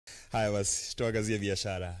Haya basi, tuangazia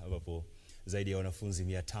biashara ambapo zaidi ya wanafunzi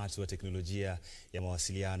 300 wa teknolojia ya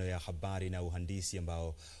mawasiliano ya habari na uhandisi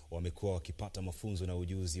ambao wamekuwa wakipata mafunzo na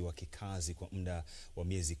ujuzi wa kikazi kwa muda wa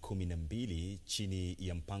miezi 12 chini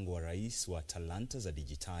ya mpango wa rais wa talanta za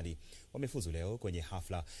dijitali wamefuzu leo kwenye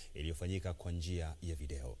hafla iliyofanyika kwa njia ya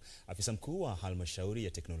video. Afisa mkuu wa halmashauri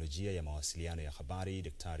ya teknolojia ya mawasiliano ya habari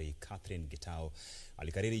Daktari Katherine Getao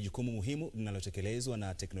alikariri jukumu muhimu linalotekelezwa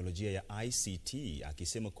na teknolojia ya ICT,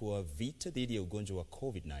 akisema kuwa vita dhidi ya ugonjwa wa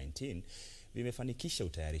COVID-19 vimefanikisha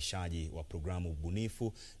utayarishaji wa programu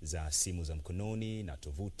bunifu za simu za mkononi na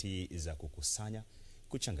tovuti za kukusanya,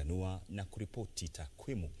 kuchanganua na kuripoti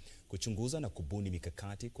takwimu, kuchunguza na kubuni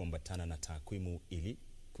mikakati kuambatana na takwimu ili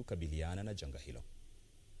kukabiliana na janga hilo.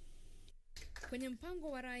 Kwenye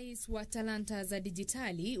mpango wa rais wa talanta za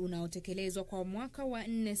dijitali unaotekelezwa kwa mwaka wa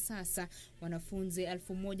 4 sasa, wanafunzi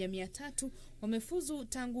 1300 wamefuzu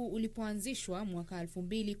tangu ulipoanzishwa mwaka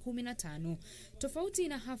 2015. Tofauti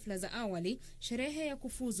na hafla za awali, sherehe ya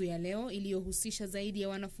kufuzu ya leo iliyohusisha zaidi ya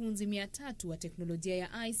wanafunzi 300 wa teknolojia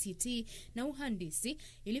ya ICT na uhandisi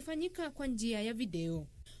ilifanyika kwa njia ya video.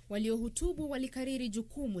 Waliohutubu walikariri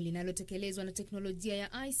jukumu linalotekelezwa na teknolojia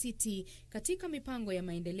ya ICT katika mipango ya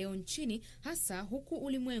maendeleo nchini, hasa huku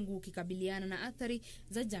ulimwengu ukikabiliana na athari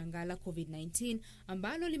za janga la COVID-19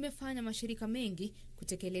 ambalo limefanya mashirika mengi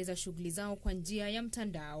kutekeleza shughuli zao kwa njia ya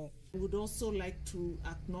mtandao. I would also like to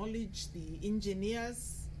acknowledge the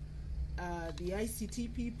engineers, the ICT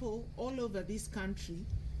people all over this country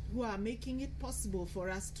who are making it possible for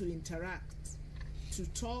us to interact, to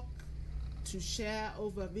talk, to share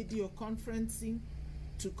over video conferencing,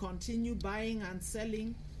 to continue buying and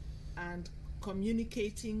selling and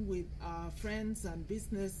communicating with our friends and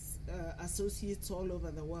business associates all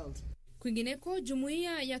over the world. Kwingineko,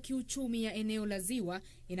 jumuiya ya kiuchumi ya eneo la Ziwa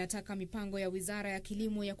inataka mipango ya Wizara ya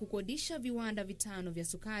Kilimo ya kukodisha viwanda 5 vya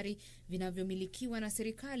sukari vinavyomilikiwa na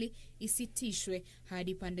serikali isitishwe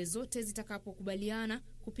hadi pande zote zitakapokubaliana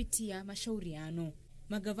kupitia mashauriano.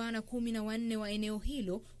 Magavana 14 wa eneo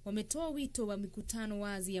hilo wametoa wito wa mikutano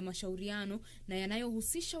wazi ya mashauriano na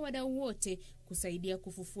yanayohusisha wadau wote kusaidia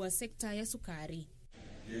kufufua sekta ya sukari.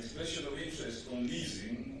 The expression of interest on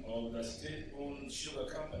leasing of the state-owned sugar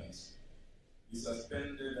companies is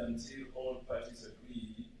suspended until all parties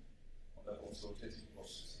agree on the consultative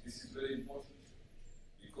process. This is very important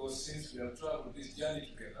because since we have traveled this journey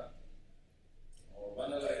together of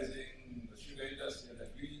analyzing the sugar industry and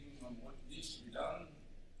agreeing on what needs to be done,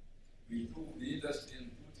 we improve the industry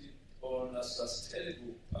and put it on a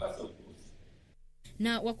sustainable path of growth.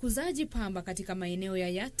 Na wakuzaji pamba katika maeneo ya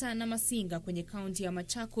Yata na Masinga kwenye kaunti ya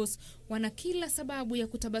Machakos wana kila sababu ya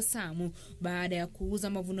kutabasamu baada ya kuuza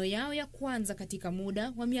mavuno yao ya kwanza katika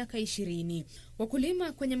muda wa miaka 20.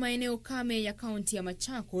 Wakulima kwenye maeneo kame ya kaunti ya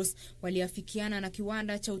Machakos waliafikiana na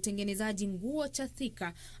kiwanda cha utengenezaji nguo cha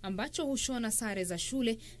Thika ambacho hushona sare za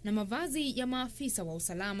shule na mavazi ya maafisa wa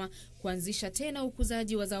usalama kuanzisha tena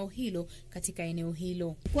ukuzaji wa zao hilo katika eneo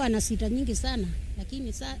hilo. Kwa na sita nyingi sana,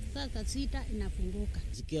 lakini sasa sita inafunguka.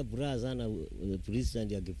 Sikia furaha sana polisi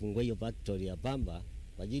ndio akifungua hiyo factory ya pamba.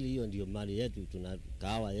 Kwa ajili hiyo ndio mali yetu, tuna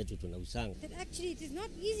kahawa yetu tunausanga. Actually it is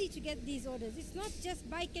not easy to get these orders. It's not just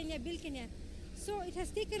buy Kenya, build Kenya. So it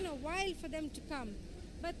has taken a while for them to come.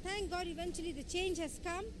 But thank God eventually the change has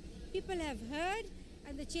come. People have heard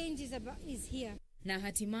and the change is here. Na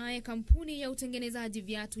hatimaye kampuni ya utengenezaji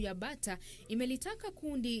viatu ya Bata imelitaka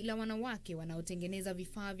kundi la wanawake wanaotengeneza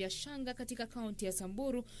vifaa vya shanga katika kaunti ya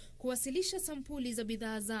Samburu kuwasilisha sampuli za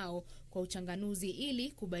bidhaa zao kwa uchanganuzi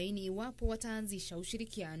ili kubaini iwapo wataanzisha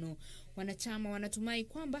ushirikiano. Wanachama wanatumai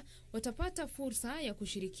kwamba watapata fursa ya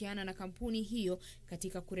kushirikiana na kampuni hiyo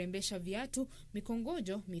katika kurembesha viatu,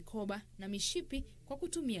 mikongojo, mikoba na mishipi kwa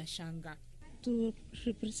kutumia shanga. To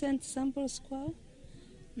represent samples kwao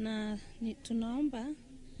na tunaomba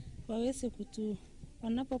waweze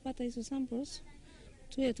wanapopata hizo samples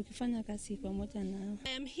tuwe tukifanya kazi pamoja nao.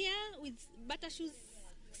 I am here with butter shoes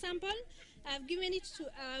sample. I've given it to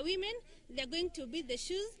women. They're going to build the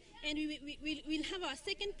shoes and we'll have our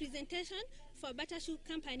second presentation for butter shoe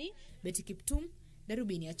company. Betty Kiptum,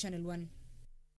 Darubini ya Channel 1.